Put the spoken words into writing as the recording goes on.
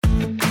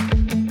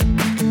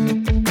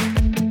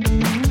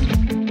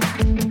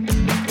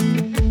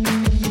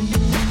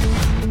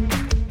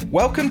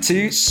Welcome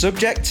to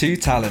Subject to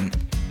Talent,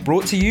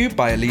 brought to you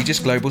by Allegis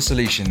Global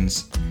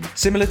Solutions.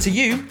 Similar to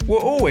you, we're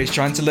always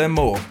trying to learn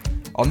more.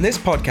 On this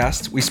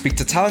podcast, we speak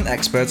to talent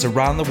experts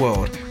around the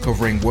world,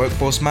 covering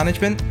workforce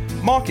management,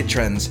 market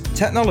trends,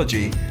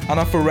 technology, and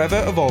our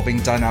forever evolving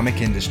dynamic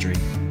industry.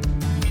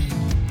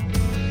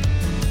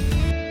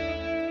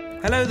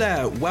 Hello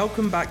there,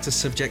 welcome back to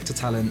Subject to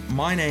Talent.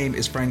 My name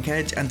is Frank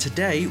Edge, and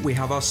today we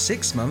have our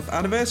 6-month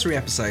anniversary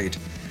episode.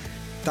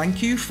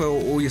 Thank you for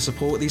all your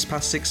support these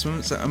past 6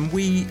 months, and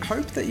we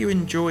hope that you're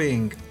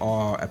enjoying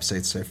our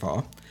episodes so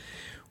far.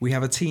 We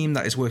have a team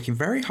that is working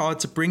very hard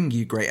to bring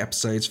you great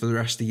episodes for the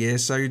rest of the year,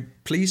 so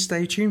please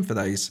stay tuned for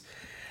those.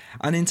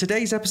 And in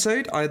today's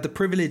episode, I had the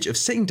privilege of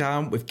sitting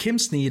down with Kim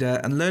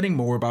Sneeder and learning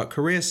more about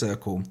Career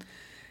Circle.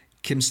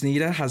 Kim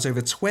Sneeder has over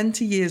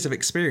 20 years of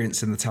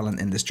experience in the talent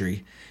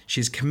industry.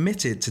 She's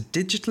committed to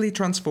digitally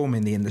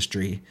transforming the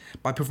industry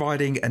by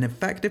providing an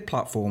effective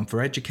platform for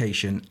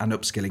education and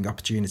upskilling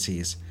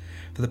opportunities.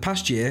 For the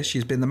past year,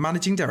 she's been the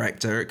managing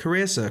director at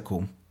Career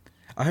Circle.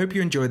 I hope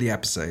you enjoy the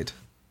episode.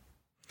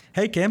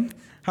 Hey Kim,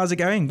 how's it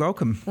going?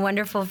 Welcome.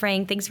 Wonderful,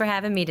 Frank. Thanks for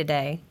having me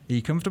today. Are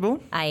you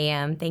comfortable? I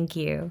am. Thank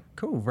you.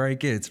 Cool. Very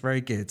good. Very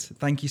good.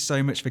 Thank you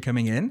so much for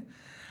coming in.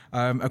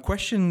 A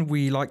question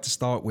we like to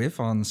start with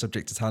on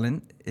Subject to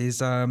Talent is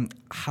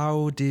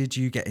how did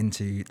you get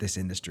into this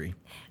industry?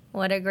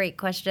 What a great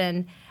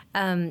question.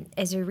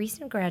 As a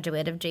recent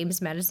graduate of James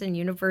Madison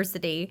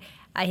University,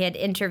 I had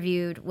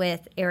interviewed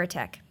with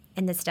Aerotech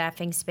in the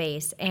staffing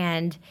space,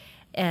 and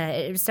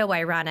it was so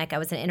ironic. I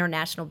was an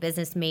international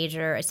business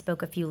major. I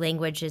spoke a few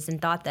languages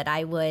and thought that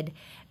I would,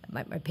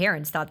 my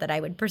parents thought that I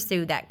would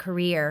pursue that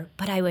career,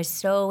 but I was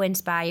so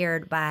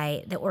inspired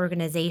by the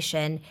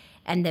organization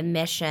and the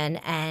mission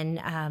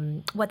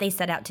and what they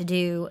set out to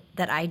do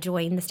that I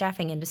joined the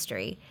staffing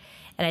industry.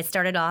 And I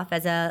started off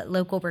as a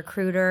local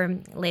recruiter,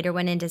 later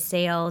went into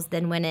sales,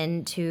 then went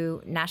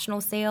into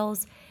national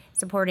sales,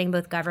 supporting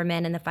both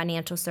government and the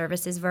financial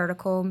services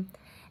vertical,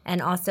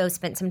 and also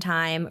spent some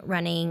time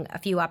running a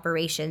few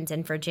operations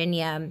in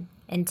Virginia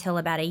until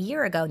about a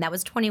year ago. And that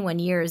was 21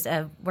 years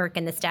of work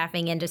in the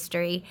staffing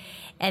industry.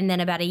 And then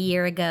about a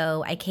year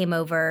ago, I came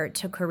over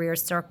to Career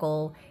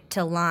Circle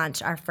to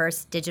launch our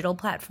first digital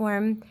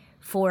platform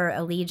for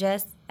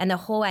Allegis. And the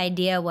whole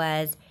idea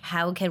was,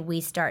 how can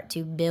we start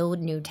to build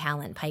new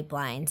talent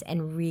pipelines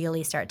and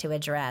really start to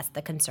address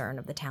the concern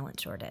of the talent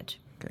shortage?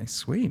 Okay,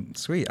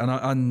 sweet.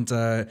 And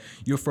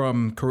you're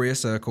from Career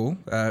Circle.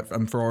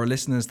 And for our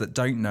listeners that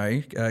don't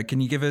know,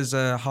 can you give us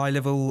a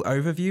high-level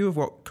overview of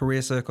what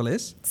Career Circle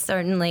is?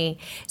 Certainly.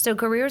 So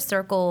Career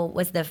Circle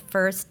was the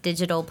first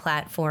digital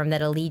platform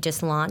that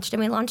Allegis launched,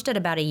 and we launched it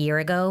about a year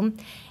ago.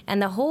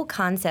 And the whole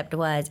concept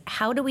was,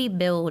 how do we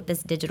build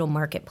this digital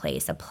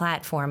marketplace, a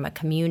platform, a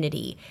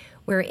community,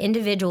 where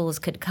individuals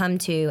could come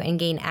to and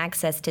gain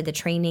access to the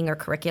training or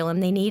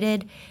curriculum they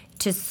needed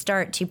to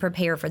start to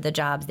prepare for the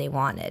jobs they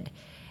wanted.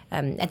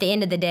 At the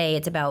end of the day,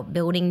 it's about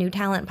building new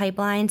talent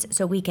pipelines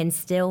so we can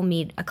still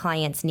meet a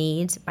client's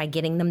needs by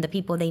getting them the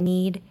people they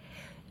need,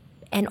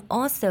 and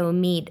also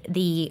meet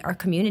our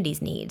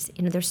community's needs.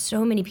 You know, there's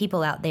so many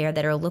people out there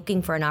that are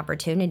looking for an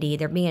opportunity.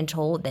 They're being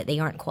told that they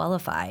aren't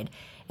qualified,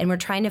 and we're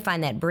trying to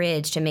find that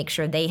bridge to make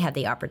sure they have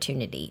the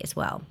opportunity as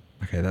well.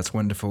 Okay, that's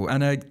wonderful.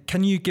 And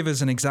can you give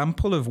us an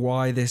example of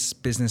why this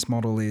business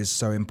model is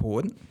so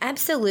important?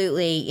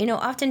 Absolutely. You know,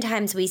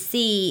 oftentimes we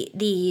see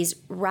these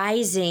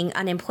rising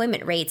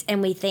unemployment rates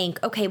and we think,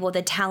 okay, well,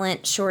 the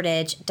talent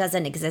shortage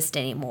doesn't exist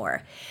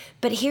anymore.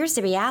 But here's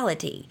the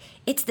reality.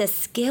 It's the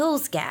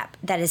skills gap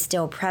that is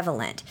still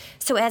prevalent.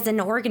 So as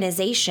an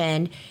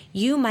organization,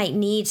 you might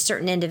need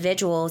certain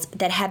individuals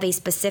that have a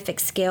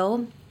specific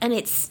skill, and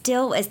it's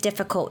still as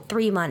difficult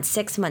 3 months,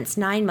 6 months,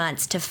 9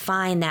 months to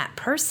find that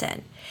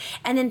person.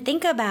 And then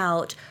think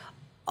about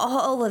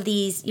all of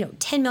these,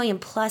 10 million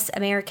plus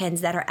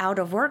Americans that are out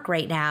of work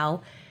right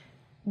now.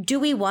 Do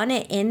we want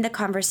to end the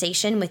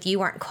conversation with you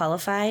aren't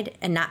qualified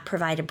and not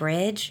provide a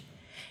bridge?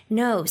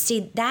 No,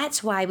 see,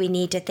 that's why we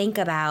need to think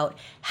about,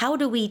 how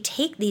do we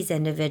take these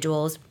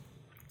individuals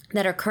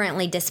that are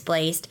currently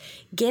displaced,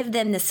 give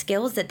them the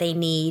skills that they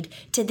need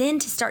to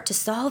start to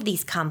solve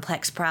these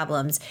complex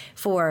problems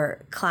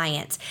for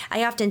clients.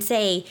 I often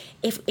say,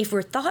 if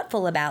we're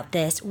thoughtful about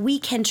this, we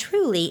can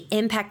truly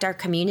impact our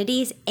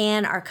communities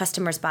and our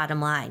customers' bottom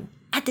line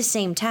at the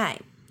same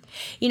time.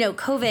 You know,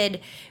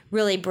 COVID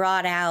really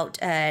brought out,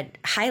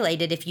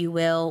 highlighted, if you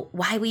will,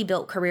 why we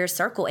built Career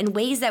Circle in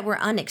ways that were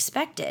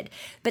unexpected.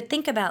 But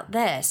think about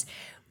this.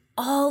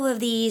 All of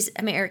these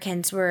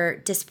Americans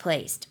were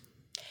displaced.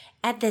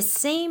 At the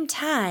same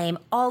time,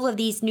 all of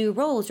these new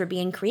roles were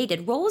being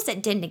created, roles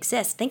that didn't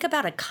exist. Think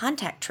about a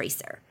contact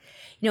tracer.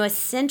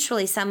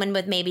 Essentially someone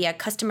with maybe a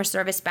customer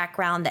service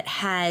background that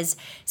has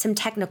some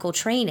technical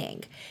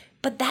training.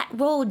 But that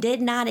role did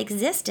not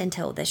exist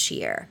until this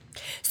year.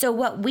 So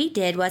what we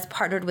did was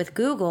partnered with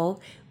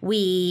Google.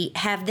 We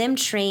have them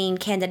train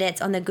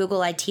candidates on the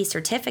Google IT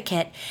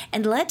certificate.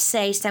 And let's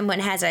say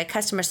someone has a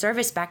customer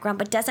service background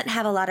but doesn't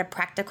have a lot of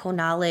practical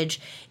knowledge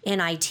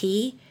in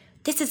IT.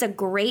 this is a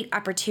great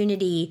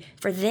opportunity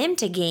for them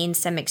to gain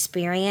some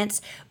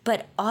experience,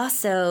 but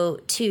also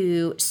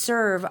to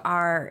serve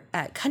our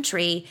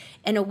country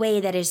in a way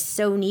that is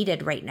so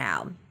needed right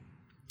now.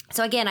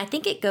 So again, I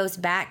think it goes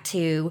back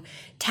to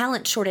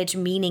talent shortage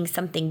meaning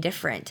something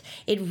different.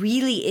 It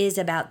really is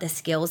about the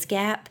skills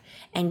gap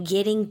and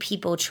getting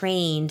people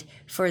trained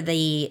for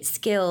the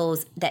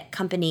skills that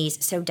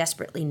companies so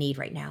desperately need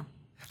right now.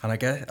 And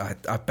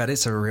I bet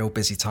it's a real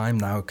busy time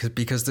now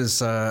because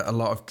there's a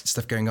lot of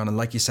stuff going on. And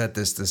like you said,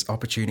 there's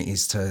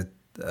opportunities to,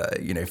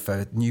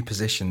 for new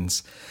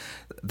positions.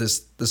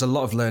 There's a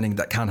lot of learning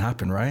that can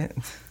happen, right?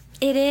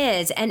 It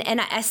is. And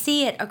I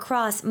see it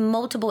across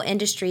multiple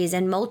industries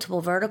and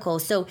multiple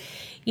verticals. So,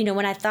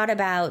 when I thought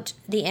about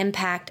the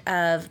impact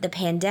of the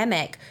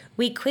pandemic,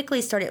 we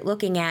quickly started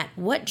looking at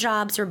what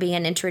jobs were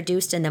being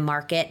introduced in the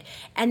market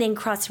and then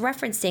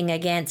cross-referencing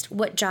against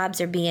what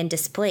jobs are being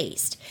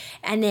displaced.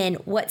 And then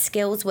what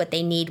skills would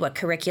they need, what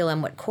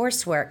curriculum, what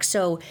coursework.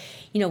 So,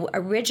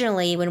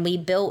 originally when we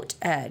built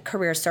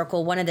Career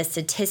Circle, one of the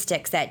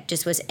statistics that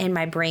just was in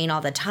my brain all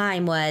the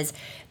time was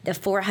the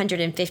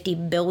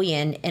 $450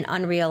 billion in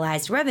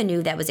unrealized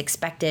revenue that was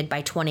expected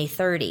by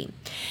 2030.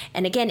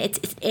 And again,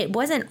 it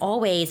wasn't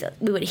always,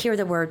 we would hear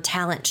the word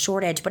talent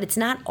shortage, but it's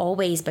not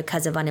always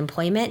because of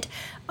unemployment.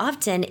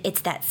 Often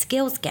it's that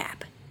skills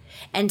gap.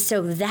 And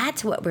so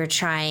that's what we're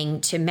trying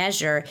to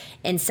measure.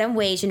 In some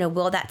ways,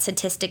 will that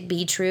statistic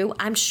be true?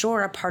 I'm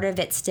sure a part of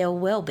it still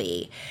will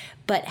be.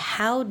 But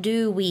how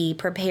do we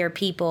prepare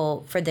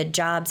people for the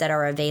jobs that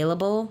are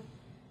available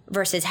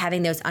versus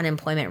having those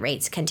unemployment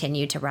rates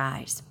continue to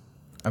rise?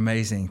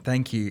 Amazing,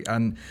 thank you.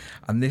 And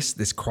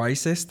this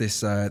crisis,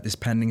 this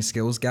pending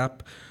skills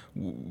gap,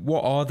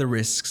 what are the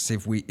risks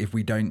if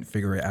we don't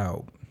figure it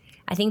out?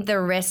 I think the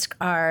risks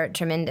are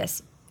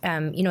tremendous.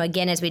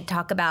 Again, as we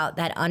talk about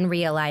that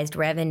unrealized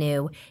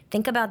revenue,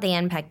 think about the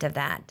impact of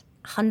that.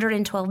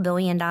 $112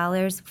 billion,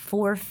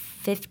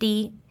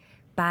 $450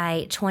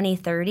 by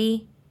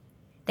 2030.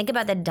 Think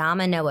about the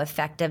domino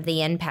effect of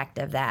the impact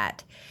of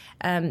that.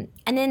 And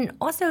then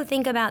also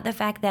think about the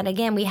fact that,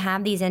 again, we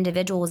have these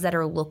individuals that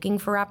are looking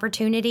for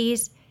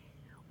opportunities.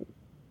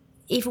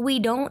 If we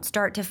don't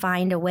start to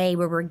find a way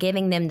where we're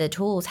giving them the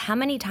tools, how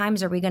many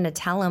times are we going to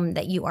tell them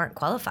that you aren't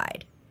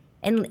qualified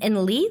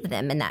and leave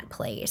them in that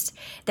place?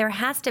 There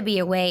has to be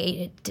a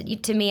way.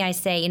 To me, I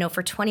say,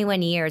 for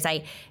 21 years,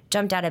 I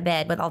jumped out of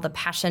bed with all the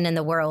passion in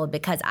the world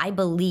because I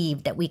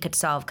believed that we could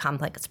solve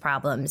complex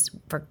problems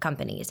for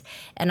companies.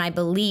 And I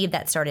believe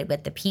that started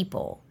with the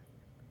people.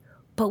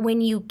 But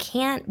when you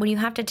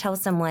have to tell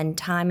someone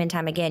time and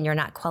time again, you're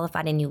not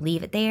qualified and you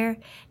leave it there,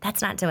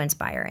 that's not so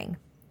inspiring.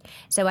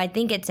 So I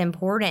think it's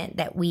important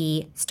that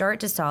we start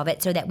to solve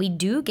it so that we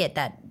do get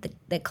that,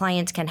 the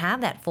clients can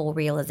have that full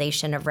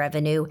realization of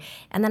revenue.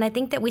 And then I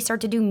think that we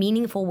start to do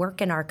meaningful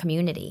work in our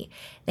community.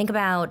 Think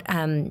about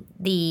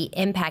the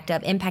impact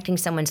of impacting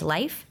someone's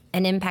life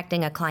and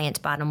impacting a client's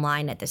bottom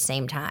line at the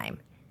same time.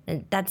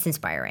 And that's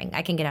inspiring.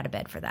 I can get out of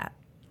bed for that.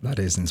 That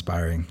is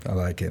inspiring. I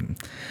like it.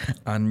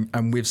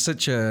 And with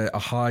such a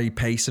high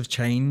pace of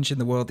change in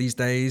the world these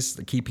days,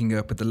 keeping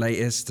up with the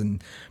latest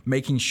and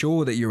making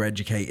sure that you're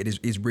educated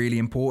is really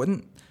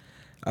important.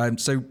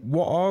 So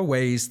what are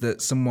ways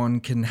that someone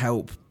can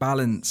help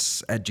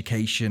balance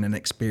education and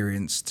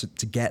experience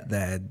to get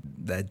their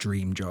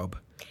dream job?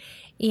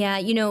 Yeah,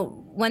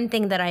 one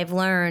thing that I've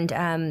learned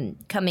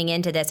coming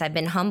into this, I've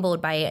been humbled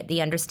by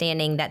the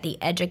understanding that the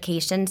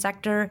education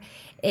sector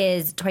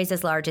is twice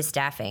as large as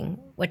staffing,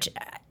 which,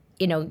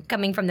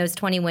 coming from those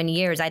 21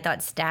 years, I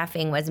thought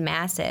staffing was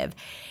massive.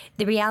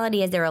 The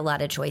reality is there are a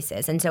lot of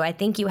choices. And so I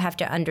think you have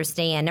to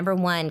understand, number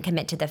one,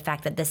 commit to the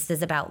fact that this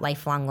is about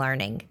lifelong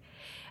learning.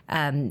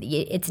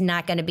 It's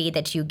not going to be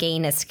that you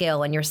gain a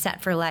skill and you're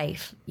set for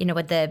life.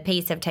 With the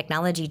pace of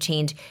technology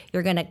change,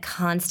 you're going to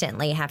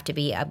constantly have to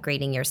be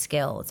upgrading your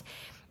skills.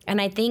 And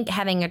I think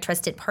having a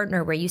trusted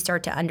partner where you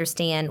start to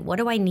understand, what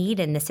do I need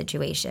in this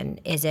situation?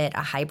 Is it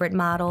a hybrid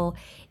model?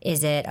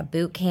 Is it a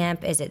boot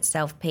camp? Is it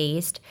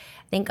self-paced?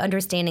 I think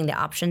understanding the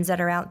options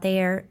that are out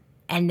there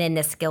and then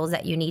the skills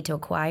that you need to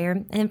acquire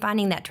and then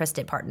finding that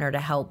trusted partner to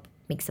help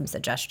make some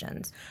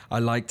suggestions. I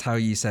liked how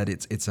you said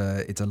it's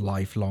a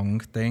lifelong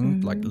thing,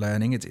 mm-hmm. like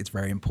learning. It's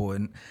very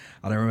important.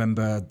 And I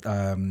remember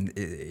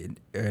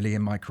early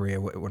in my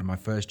career, one of my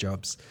first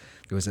jobs,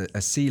 there was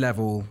a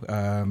C-level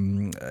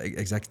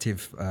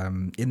executive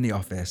in the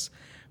office,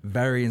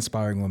 very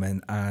inspiring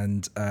woman,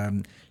 and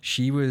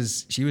she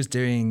was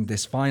doing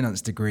this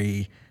finance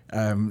degree.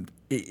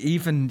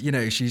 Even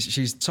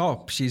she's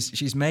top.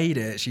 She's made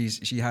it.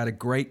 She had a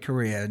great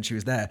career and she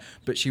was there,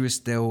 but she was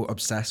still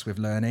obsessed with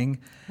learning.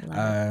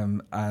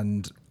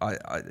 And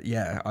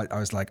I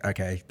was like,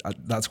 okay,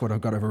 that's what I've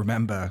got to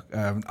remember.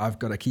 I've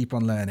got to keep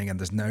on learning, and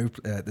there's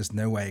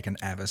no way I can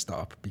ever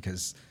stop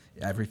because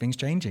everything's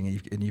changing,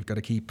 and you've got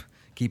to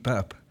keep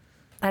up.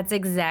 That's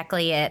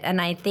exactly it. And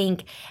I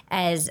think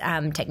as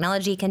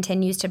technology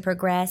continues to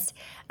progress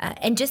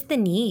and just the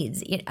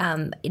needs,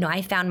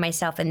 I found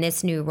myself in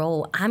this new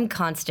role. I'm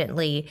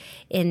constantly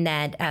in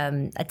that,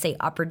 let's say,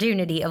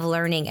 opportunity of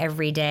learning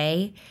every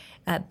day.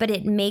 but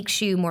it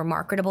makes you more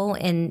marketable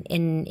in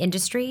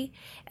industry.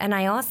 And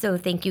I also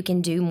think you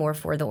can do more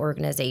for the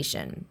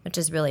organization, which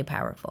is really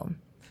powerful.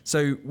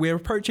 So we're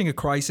approaching a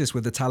crisis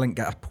with the talent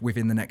gap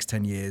within the next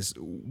 10 years.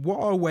 What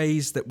are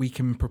ways that we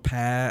can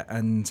prepare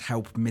and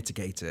help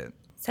mitigate it?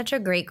 Such a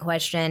great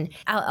question.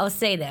 I'll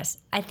say this.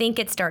 I think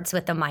it starts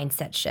with a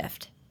mindset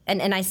shift.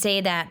 And I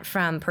say that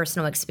from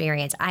personal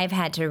experience. I've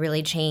had to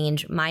really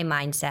change my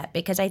mindset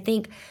because I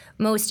think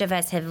most of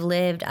us have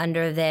lived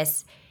under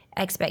this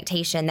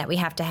expectation that we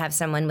have to have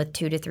someone with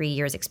 2 to 3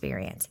 years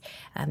experience.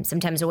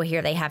 Sometimes we'll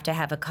hear they have to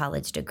have a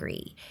college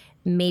degree.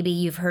 Maybe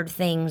you've heard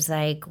things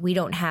like, we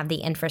don't have the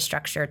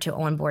infrastructure to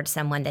onboard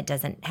someone that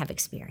doesn't have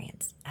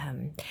experience.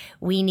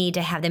 We need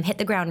to have them hit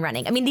the ground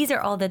running. I mean, these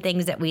are all the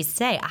things that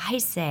I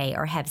say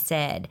or have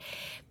said.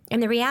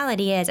 And the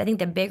reality is, I think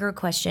the bigger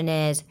question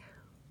is,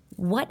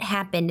 what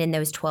happened in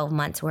those 12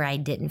 months where I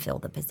didn't fill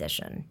the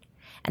position?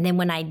 And then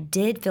when I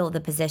did fill the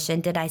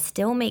position, did I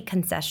still make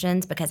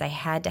concessions because I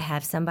had to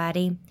have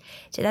somebody?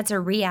 So that's a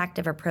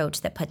reactive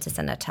approach that puts us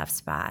in a tough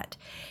spot.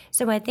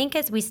 So I think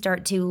as we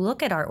start to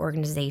look at our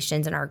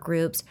organizations and our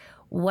groups,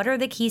 what are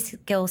the key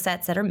skill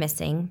sets that are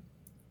missing?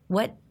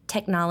 What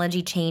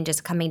technology change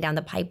is coming down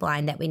the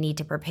pipeline that we need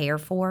to prepare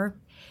for?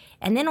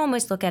 And then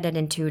almost look at it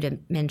in 2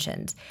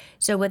 dimensions.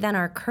 So within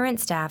our current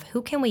staff,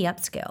 who can we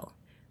upskill?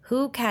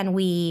 Who can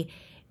we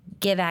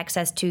give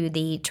access to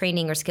the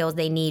training or skills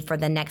they need for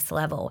the next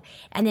level?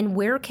 And then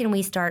where can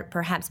we start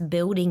perhaps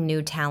building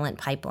new talent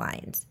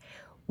pipelines?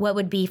 What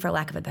would be, for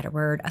lack of a better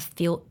word,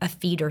 a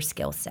feeder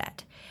skill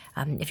set?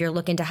 If you're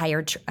looking to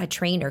hire a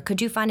trainer,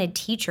 could you find a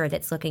teacher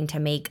that's looking to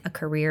make a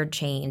career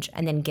change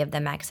and then give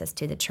them access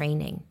to the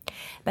training?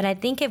 But I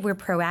think if we're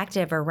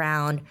proactive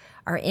around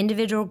our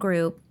individual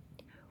group,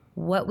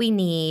 what we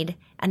need,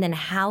 and then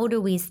how do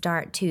we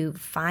start to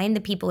find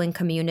the people in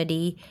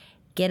community,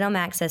 get them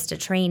access to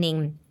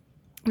training.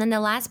 And then the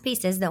last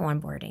piece is the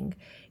onboarding.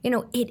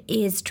 It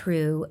is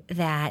true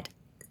that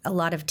a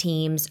lot of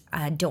teams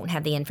don't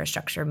have the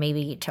infrastructure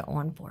maybe to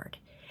onboard.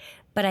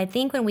 But I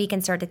think when we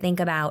can start to think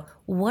about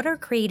what are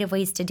creative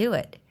ways to do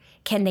it,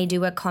 can they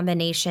do a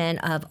combination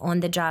of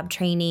on-the-job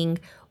training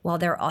while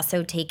they're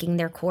also taking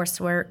their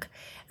coursework?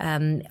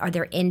 Are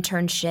there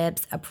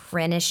internships,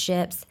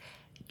 apprenticeships?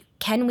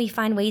 Can we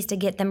find ways to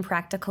get them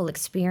practical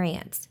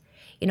experience?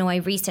 I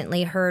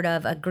recently heard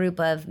of a group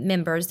of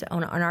members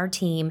on our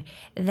team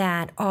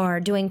that are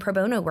doing pro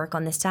bono work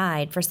on the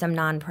side for some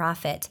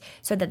nonprofit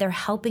so that they're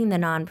helping the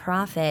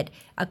nonprofit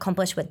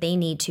accomplish what they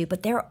need to,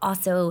 but they're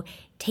also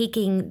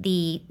taking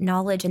the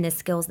knowledge and the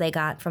skills they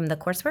got from the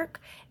coursework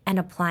and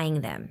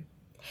applying them.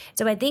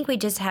 So I think we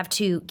just have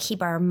to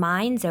keep our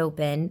minds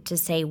open to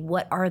say,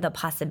 what are the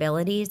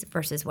possibilities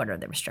versus what are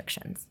the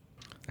restrictions?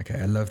 Okay,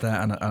 I love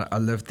that, and I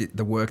love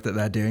the work that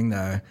they're doing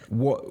there.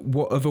 What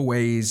other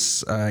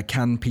ways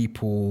can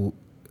people,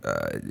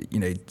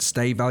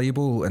 stay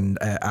valuable and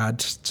add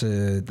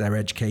to their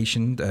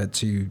education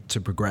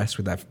to progress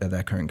with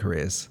their current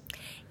careers?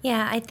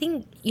 Yeah, I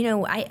think,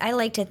 I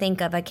like to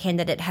think of a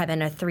candidate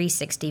having a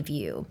 360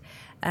 view.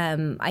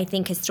 I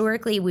think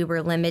historically we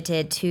were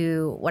limited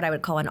to what I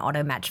would call an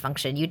auto match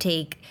function. You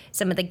take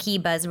some of the key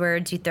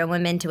buzzwords, you throw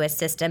them into a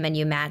system, and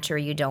you match or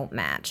you don't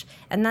match.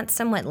 And that's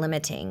somewhat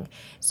limiting.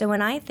 So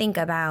when I think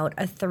about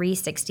a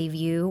 360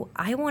 view,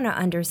 I want to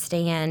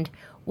understand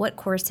what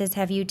courses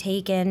have you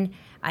taken.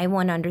 I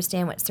want to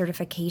understand what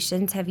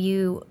certifications have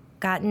you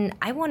gotten.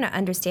 I want to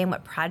understand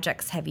what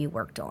projects have you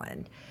worked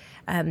on.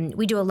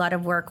 We do a lot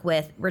of work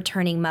with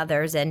returning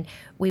mothers, and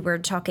we were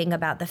talking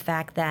about the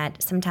fact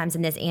that sometimes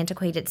in this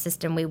antiquated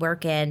system we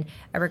work in,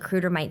 a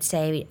recruiter might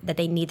say that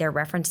they need their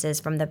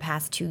references from the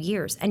past 2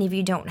 years. And if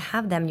you don't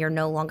have them, you're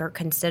no longer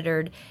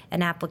considered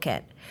an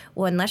applicant.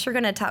 Well, unless you're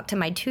going to talk to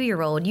my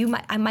 2-year-old,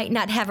 I might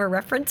not have a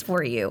reference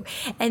for you.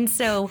 And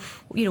so,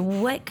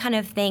 what kind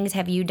of things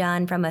have you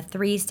done from a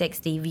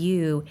 360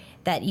 view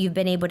that you've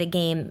been able to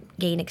gain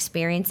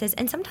experiences?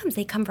 And sometimes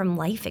they come from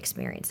life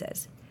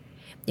experiences.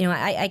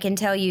 I can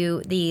tell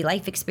you the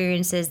life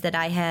experiences that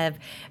I have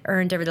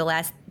earned over the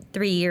last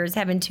 3 years,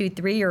 having 2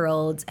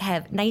 3-year-olds,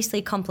 have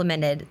nicely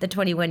complemented the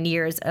 21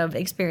 years of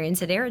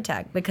experience at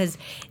Aerotech, because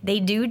they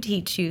do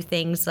teach you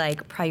things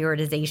like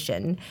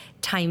prioritization,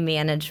 time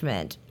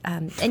management,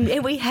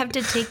 and we have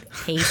to take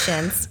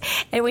patience,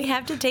 and we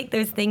have to take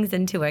those things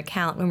into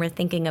account when we're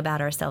thinking about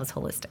ourselves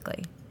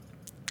holistically.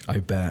 I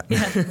bet.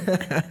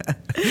 Yeah.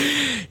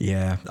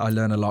 Yeah, I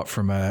learn a lot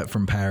from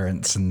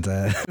parents and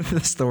the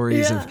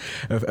stories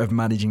of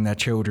managing their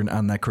children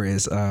and their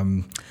careers.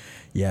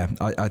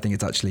 I think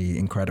it's actually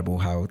incredible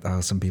how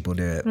some people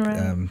do it.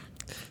 Right.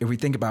 If we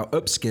think about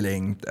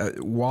upskilling,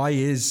 why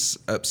is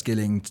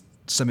upskilling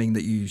something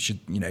that you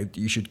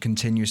should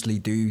continuously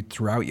do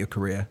throughout your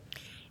career?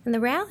 And the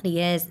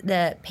reality is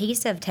the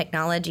pace of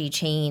technology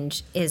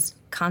change is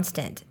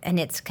constant, and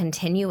it's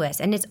continuous,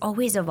 and it's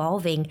always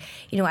evolving.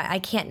 I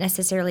can't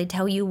necessarily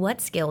tell you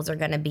what skills are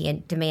going to be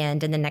in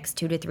demand in the next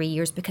 2 to 3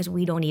 years because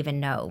we don't even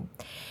know.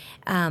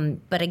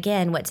 But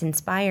again, what's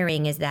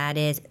inspiring is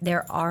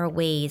there are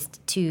ways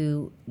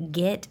to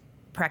get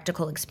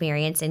practical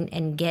experience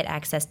and get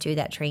access to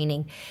that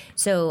training.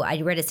 So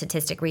I read a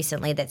statistic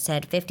recently that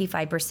said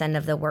 55%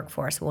 of the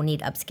workforce will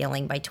need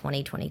upskilling by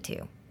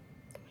 2022.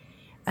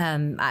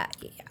 55%.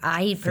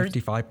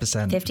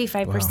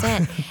 55%.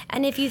 Wow.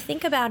 And if you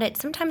think about it,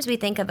 sometimes we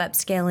think of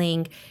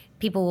upskilling,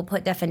 people will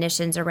put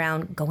definitions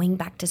around going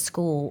back to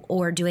school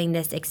or doing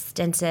this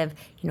extensive,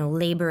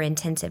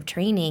 labor-intensive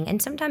training.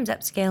 And sometimes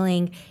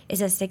upscaling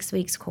is a 6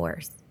 weeks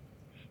course.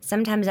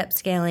 Sometimes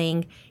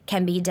upscaling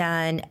can be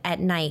done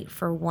at night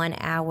for 1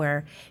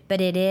 hour,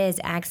 but it is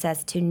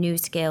access to new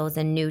skills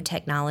and new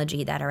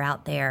technology that are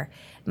out there.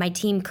 My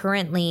team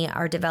currently,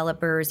 our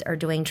developers are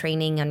doing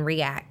training on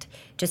React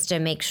just to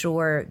make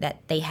sure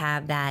that they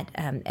have that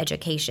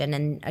education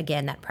and,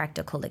 again, that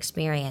practical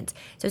experience.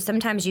 So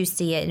sometimes you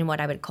see it in what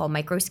I would call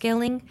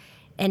microscaling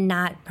and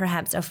not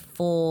perhaps a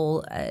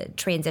full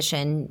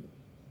transition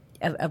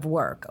of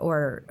work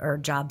or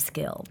job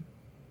skill.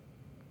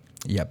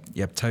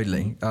 Yep,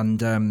 totally.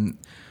 And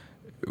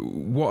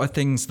what are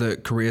things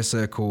that Career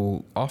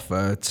Circle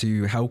offer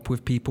to help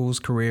with people's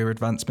career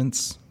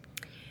advancements?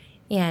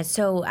 Yeah,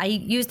 so I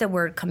use the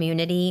word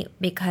community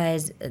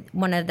because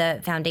one of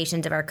the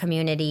foundations of our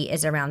community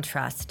is around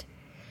trust.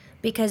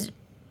 Because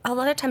a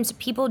lot of times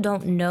people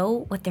don't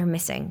know what they're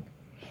missing.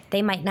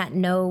 They might not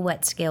know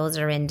what skills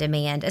are in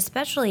demand,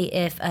 especially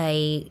if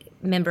a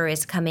member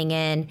is coming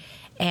in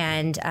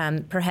and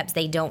perhaps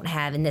they don't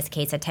have, in this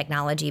case, a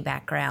technology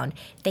background.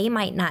 They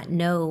might not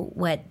know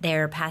what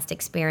their past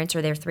experience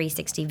or their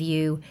 360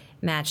 view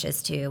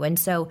matches to. And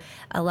so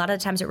a lot of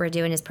the times what we're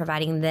doing is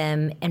providing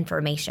them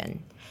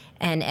information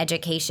and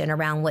education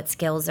around what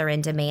skills are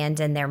in demand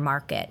in their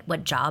market,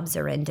 what jobs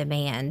are in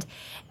demand.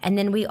 And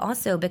then we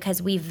also,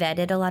 because we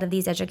vetted a lot of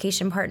these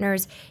education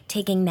partners,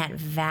 taking that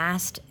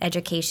vast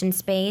education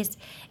space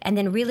and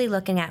then really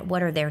looking at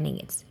what are their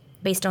needs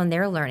based on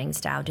their learning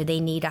style. Do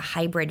they need a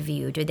hybrid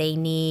view? Do they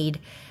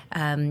need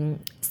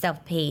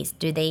self-paced?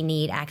 Do they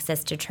need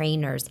access to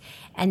trainers?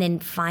 And then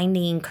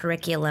finding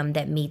curriculum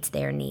that meets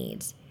their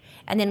needs.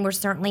 And then we're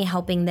certainly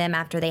helping them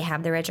after they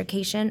have their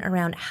education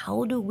around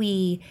how do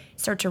we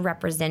start to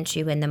represent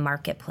you in the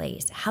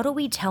marketplace? How do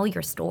we tell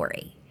your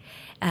story?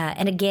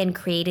 And again,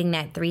 creating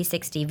that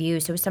 360 view.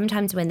 So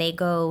sometimes when they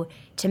go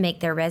to make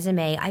their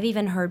resume, I've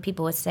even heard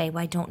people say,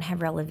 well, I don't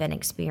have relevant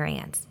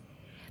experience.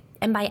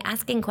 And by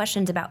asking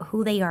questions about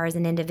who they are as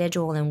an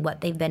individual and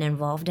what they've been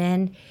involved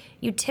in,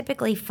 you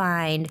typically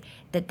find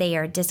that they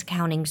are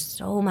discounting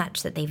so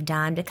much that they've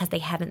done because they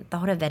haven't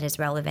thought of it as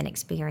relevant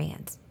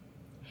experience.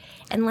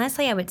 And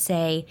lastly, I would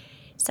say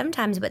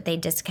sometimes what they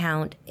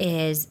discount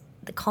is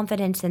the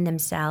confidence in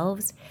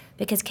themselves,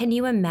 because can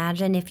you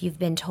imagine if you've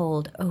been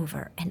told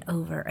over and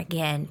over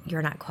again,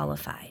 you're not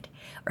qualified,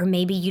 or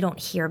maybe you don't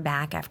hear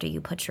back after you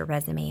put your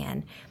resume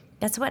in?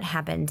 That's what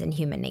happens in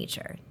human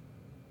nature.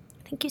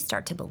 I think you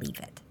start to believe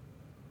it.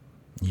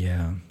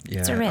 Yeah.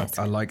 It's a risk.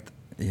 I like,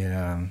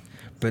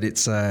 but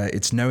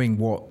it's knowing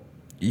what,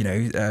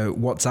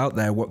 what's out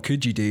there. What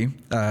could you do?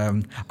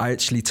 I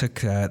actually took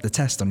the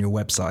test on your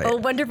website. Oh,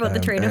 wonderful. The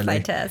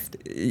Trainify test.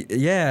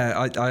 Yeah,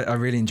 I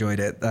really enjoyed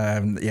it.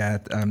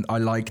 I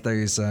like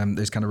those kind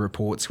of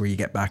reports where you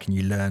get back and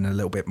you learn a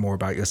little bit more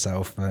about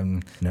yourself.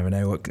 Never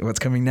know what's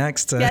coming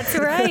next. That's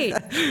right.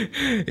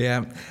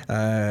 Yeah.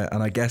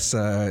 And I guess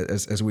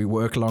as we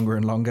work longer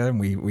and longer and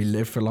we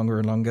live for longer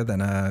and longer,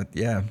 then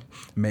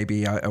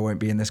maybe I won't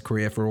be in this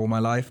career for all my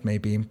life.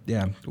 Maybe,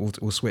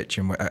 we'll switch.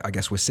 And I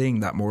guess we're seeing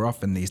that more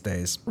often these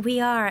days. We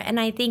are. And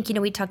I think,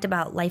 we talked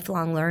about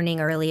lifelong learning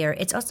earlier.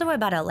 It's also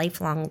about a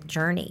lifelong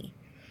journey.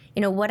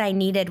 What I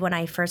needed when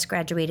I first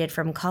graduated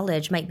from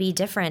college might be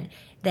different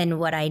than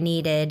what I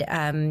needed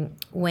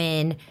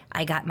when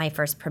I got my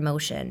first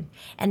promotion.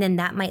 And then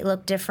that might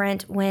look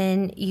different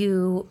when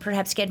you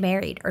perhaps get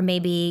married, or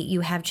maybe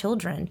you have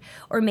children,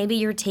 or maybe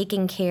you're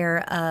taking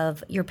care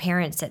of your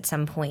parents at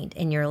some point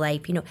in your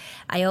life.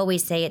 I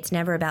always say it's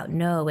never about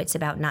no, it's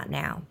about not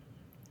now.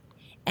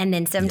 And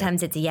then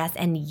sometimes it's yes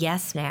and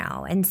yes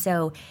now. And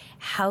so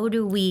how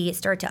do we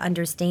start to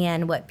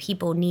understand what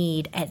people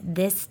need at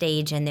this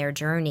stage in their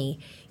journey?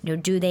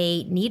 Do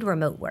they need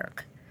remote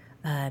work?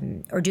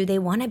 Or do they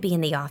want to be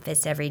in the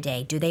office every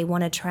day? Do they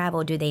want to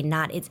travel? Do they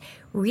not? It's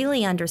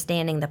really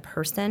understanding the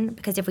person,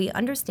 because if we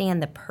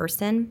understand the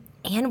person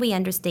and we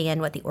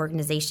understand what the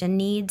organization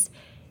needs,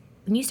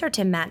 when you start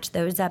to match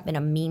those up in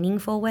a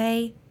meaningful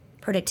way,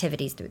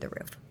 productivity's through the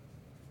roof.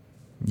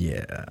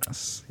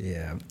 Yes,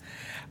 yeah.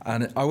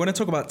 And I want to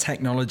talk about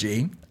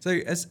technology. So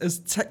as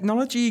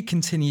technology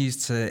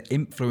continues to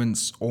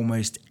influence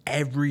almost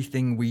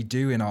everything we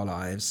do in our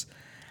lives,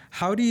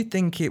 how do you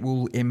think it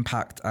will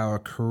impact our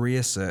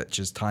career search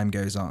as time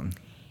goes on?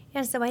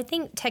 Yeah, so I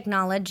think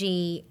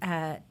technology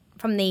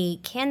from the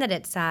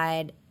candidate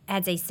side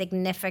adds a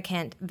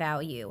significant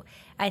value.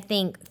 I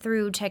think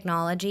through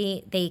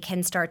technology, they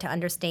can start to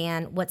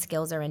understand what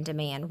skills are in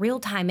demand, real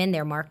time in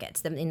their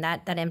markets, and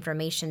that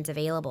information's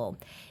available.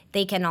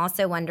 They can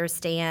also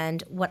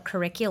understand what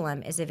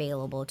curriculum is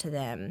available to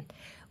them.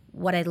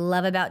 What I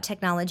love about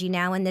technology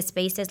now in this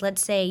space is,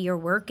 let's say you're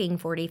working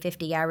 40,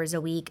 50 hours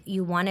a week,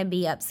 you want to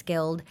be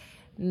upskilled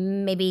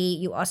Maybe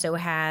you also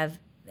have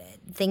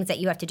things that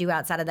you have to do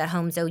outside of the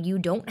home, so you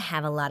don't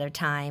have a lot of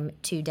time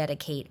to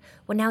dedicate.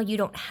 Well, now you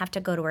don't have to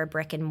go to a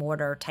brick and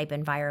mortar type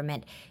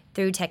environment.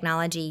 Through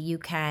technology, you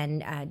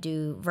can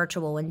do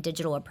virtual and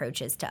digital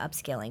approaches to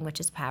upskilling, which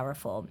is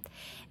powerful.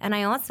 And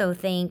I also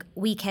think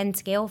we can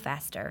scale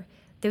faster.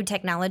 Through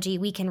technology,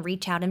 we can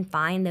reach out and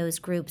find those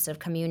groups of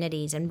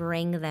communities and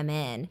bring them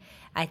in.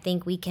 I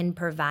think we can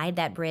provide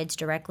that bridge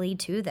directly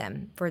to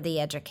them for the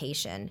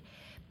education.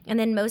 And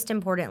then most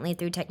importantly,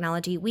 through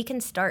technology, we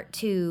can start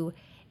to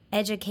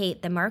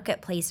educate the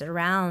marketplace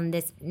around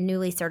this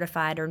newly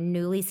certified or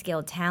newly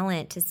skilled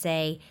talent to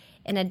say,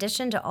 in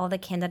addition to all the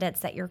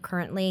candidates that you're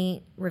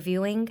currently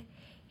reviewing,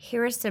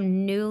 here are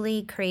some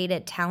newly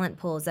created talent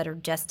pools that are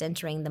just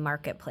entering the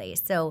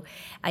marketplace. So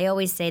I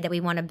always say that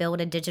we want to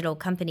build a digital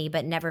company,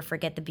 but never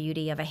forget the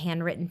beauty of a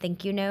handwritten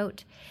thank you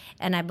note.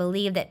 And I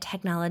believe that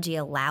technology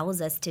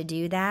allows us to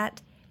do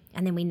that.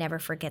 And then we never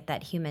forget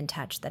that human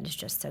touch that is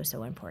just so,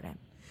 so important.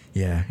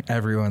 Yeah,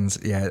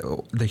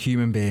 the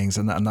human beings,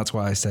 and that's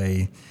why I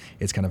say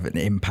it's kind of an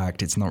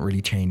impact. It's not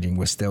really changing.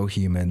 We're still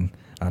human,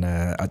 and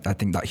I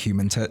think that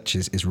human touch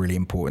is really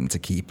important to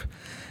keep,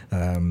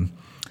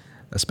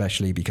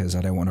 especially because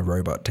I don't want a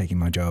robot taking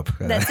my job.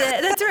 That's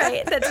it. That's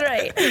right. That's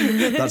right.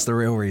 That's the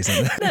real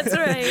reason. That's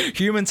right.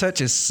 Human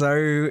touch is so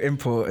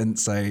important.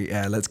 So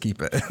yeah, let's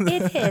keep it.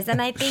 It is, and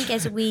I think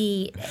as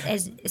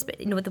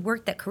with the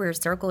work that Career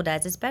Circle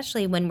does,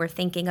 especially when we're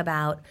thinking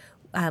about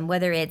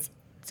whether it's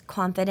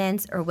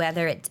confidence or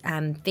whether it's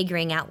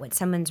figuring out what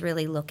someone's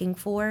really looking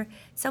for,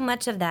 so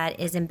much of that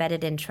is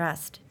embedded in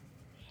trust.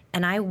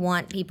 And I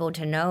want people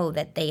to know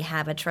that they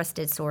have a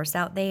trusted source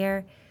out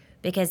there,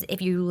 because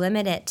if you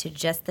limit it to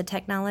just the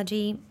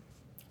technology,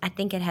 I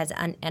think it has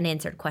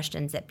unanswered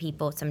questions that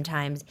people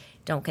sometimes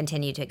don't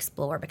continue to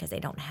explore because they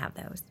don't have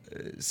those.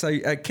 So,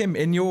 Kim,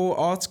 in your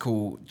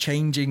article,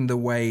 Changing the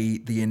Way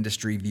the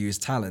Industry Views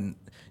Talent,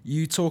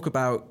 you talk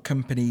about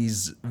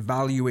companies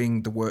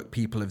valuing the work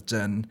people have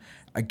done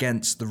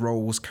against the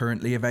roles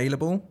currently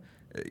available.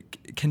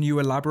 Can you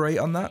elaborate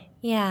on that?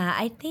 Yeah,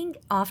 I think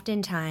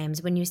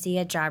oftentimes when you see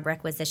a job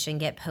requisition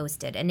get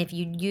posted, and if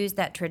you use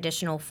that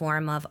traditional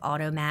form of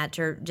auto match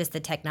or just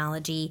the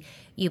technology,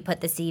 you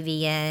put the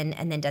CV in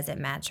and then does it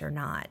match or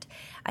not?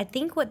 I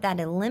think what that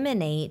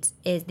eliminates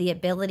is the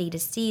ability to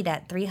see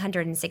that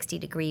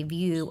 360-degree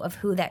view of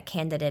who that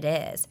candidate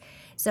is.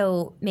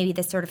 So maybe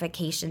the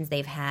certifications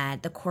they've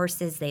had, the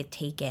courses they've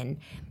taken,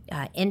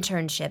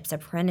 internships,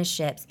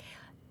 apprenticeships,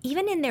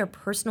 even in their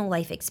personal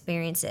life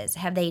experiences,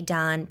 have they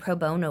done pro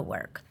bono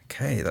work?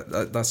 Okay,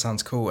 that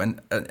sounds cool.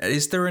 And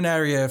is there an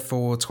area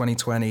for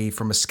 2020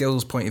 from a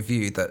skills point of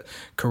view that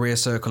Career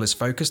Circle is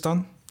focused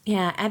on?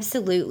 Yeah,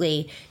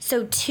 absolutely.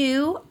 So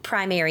 2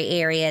 primary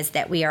areas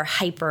that we are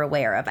hyper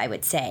aware of, I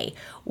would say.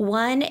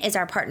 One is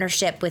our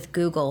partnership with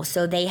Google.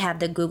 So they have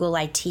the Google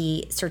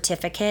IT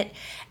certificate,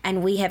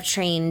 and we have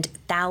trained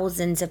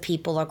thousands of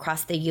people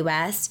across the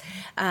U.S.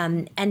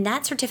 And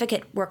that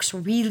certificate works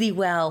really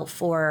well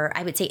for,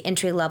 I would say,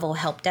 entry-level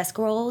help desk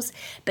roles.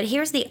 But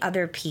here's the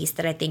other piece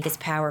that I think is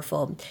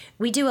powerful.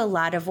 We do a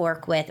lot of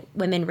work with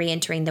women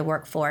reentering the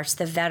workforce,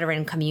 the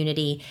veteran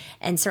community,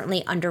 and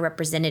certainly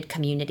underrepresented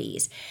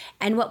communities.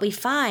 And what we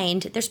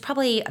find, there's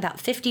probably about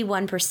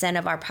 51%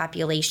 of our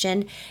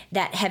population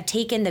that have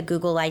taken the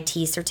Google IT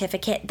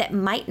certificate that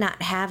might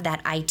not have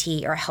that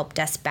IT or help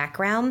desk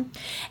background.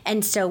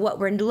 And so what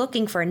we're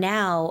looking for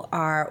now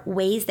are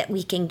ways that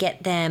we can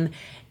get them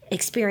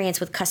experience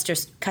with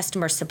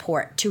customer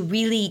support to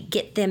really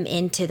get them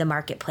into the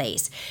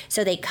marketplace.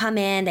 So they come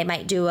in, they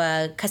might do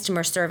a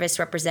customer service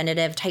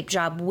representative type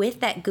job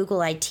with that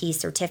Google IT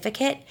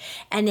certificate,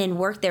 and then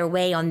work their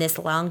way on this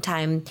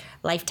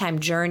lifetime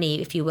journey,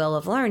 if you will,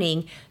 of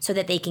learning, so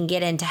that they can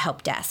get into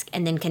help desk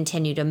and then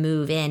continue to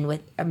move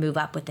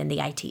up within the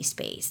IT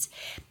space.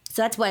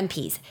 So that's one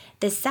piece.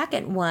 The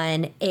second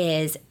one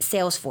is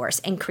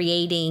Salesforce and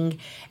creating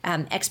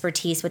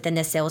expertise within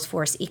the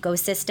Salesforce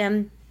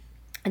ecosystem.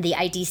 The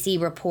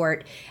IDC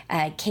report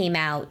came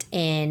out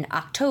in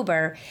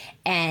October,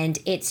 and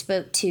it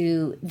spoke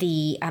to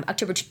the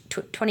October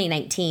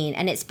 2019,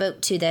 and it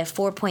spoke to the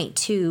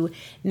 4.2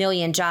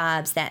 million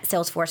jobs that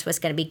Salesforce was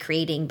going to be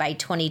creating by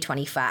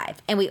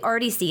 2025. And we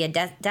already see a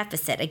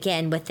deficit,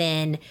 again,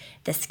 within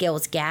the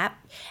skills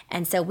gap.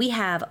 And so we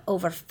have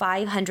over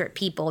 500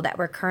 people that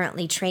we're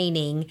currently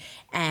training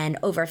and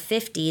over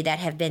 50 that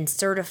have been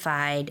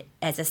certified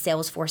as a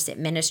Salesforce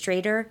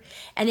administrator.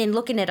 And then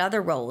looking at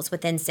other roles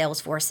within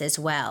Salesforce as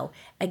well.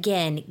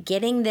 Again,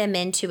 getting them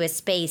into a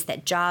space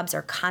that jobs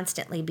are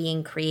constantly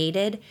being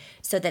created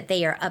so that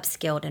they are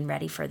upskilled and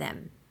ready for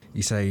them.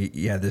 you say,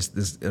 yeah,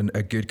 there's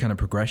a good kind of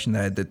progression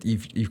there, that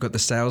you've got the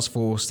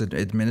Salesforce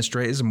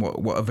administrators, and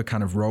what other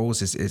kind of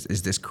roles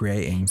is this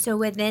creating? So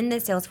within the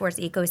Salesforce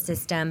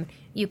ecosystem,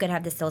 you could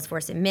have the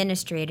Salesforce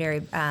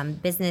administrator,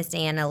 business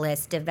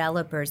analysts,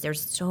 developers.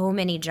 There's so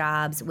many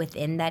jobs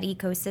within that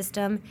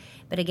ecosystem.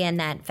 But again,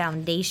 that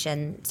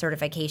foundation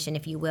certification,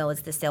 if you will,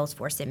 is the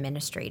Salesforce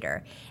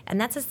administrator. And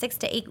that's a 6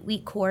 to 8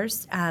 week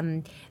course.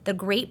 The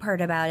great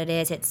part about it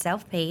is it's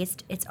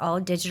self-paced. It's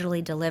all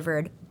digitally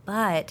delivered,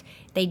 but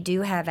they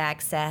do have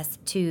access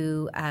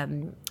to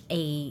an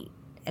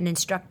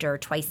instructor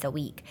twice a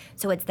week.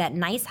 So it's that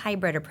nice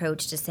hybrid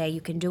approach to say you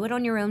can do it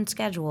on your own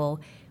schedule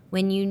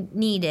when you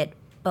need it,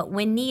 but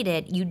when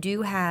needed, you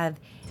do have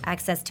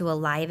access to a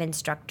live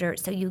instructor,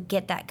 so you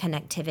get that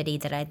connectivity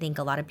that I think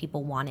a lot of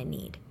people want and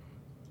need.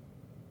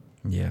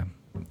 Yeah.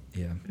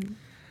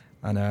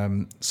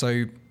 And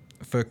so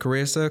for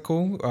Career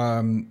Circle,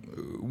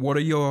 what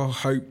are your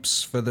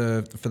hopes for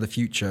the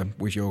future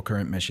with your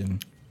current mission?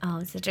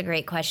 Oh, such a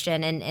great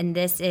question. And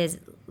this is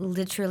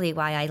literally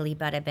why I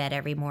leap out of bed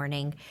every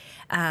morning.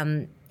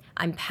 I'm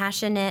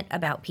passionate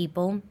about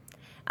people.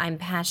 I'm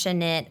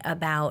passionate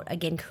about,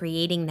 again,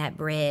 creating that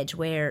bridge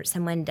where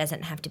someone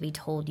doesn't have to be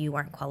told you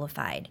aren't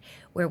qualified,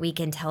 where we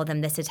can tell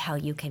them this is how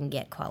you can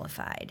get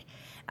qualified.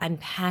 I'm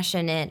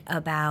passionate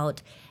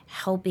about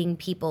helping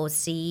people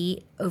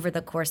see over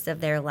the course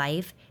of their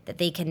life that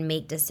they can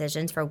make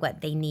decisions for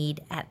what they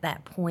need at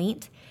that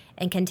point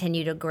and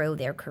continue to grow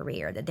their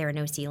career, that there are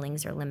no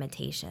ceilings or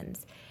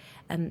limitations.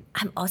 I'm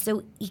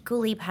also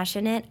equally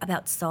passionate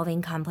about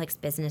solving complex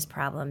business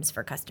problems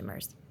for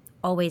customers.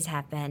 Always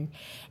have been.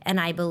 And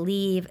I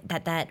believe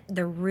that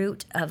the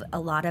root of a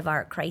lot of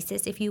our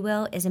crisis, if you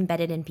will, is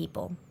embedded in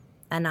people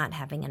and not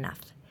having enough.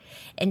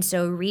 And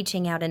so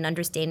reaching out and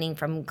understanding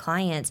from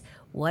clients,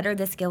 what are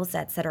the skill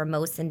sets that are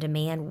most in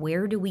demand?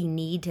 Where do we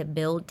need to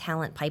build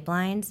talent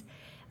pipelines?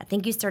 I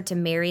think you start to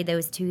marry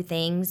those two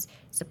things,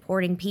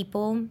 supporting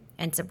people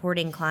and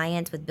supporting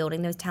clients with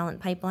building those talent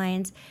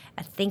pipelines.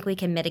 I think we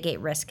can mitigate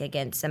risk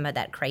against some of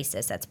that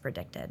crisis that's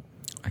predicted.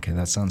 Okay,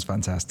 that sounds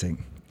fantastic.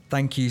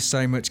 Thank you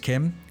so much,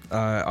 Kim.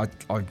 I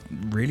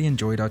really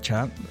enjoyed our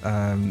chat.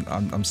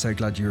 I'm so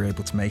glad you were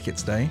able to make it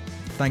today.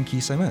 Thank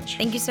you so much.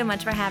 Thank you so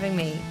much for having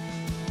me.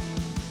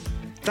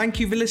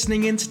 Thank you for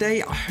listening in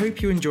today. I hope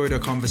you enjoyed our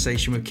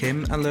conversation with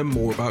Kim and learn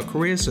more about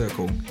Career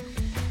Circle.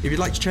 If you'd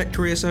like to check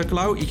Career Circle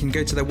out, you can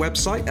go to their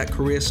website at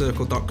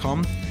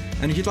careercircle.com.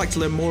 And if you'd like to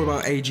learn more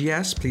about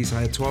AGS, please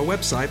head to our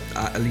website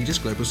at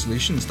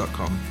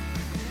allegis-global-solutions.com.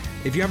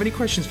 If you have any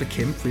questions for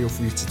Kim, feel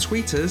free to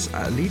tweet us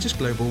at Allegis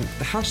Global,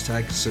 the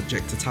hashtag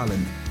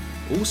 #SubjectToTalent.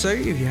 Also,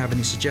 if you have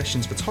any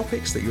suggestions for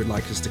topics that you would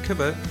like us to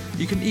cover,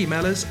 you can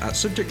email us at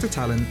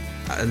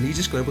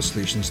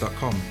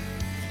subjecttotalent@allegis-global-solutions.com.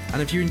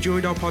 And if you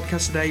enjoyed our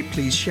podcast today,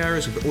 please share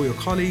us with all your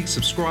colleagues,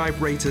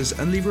 subscribe, rate us,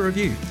 and leave a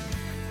review.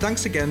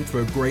 Thanks again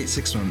for a great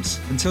 6 months.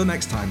 Until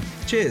next time,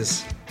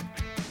 cheers.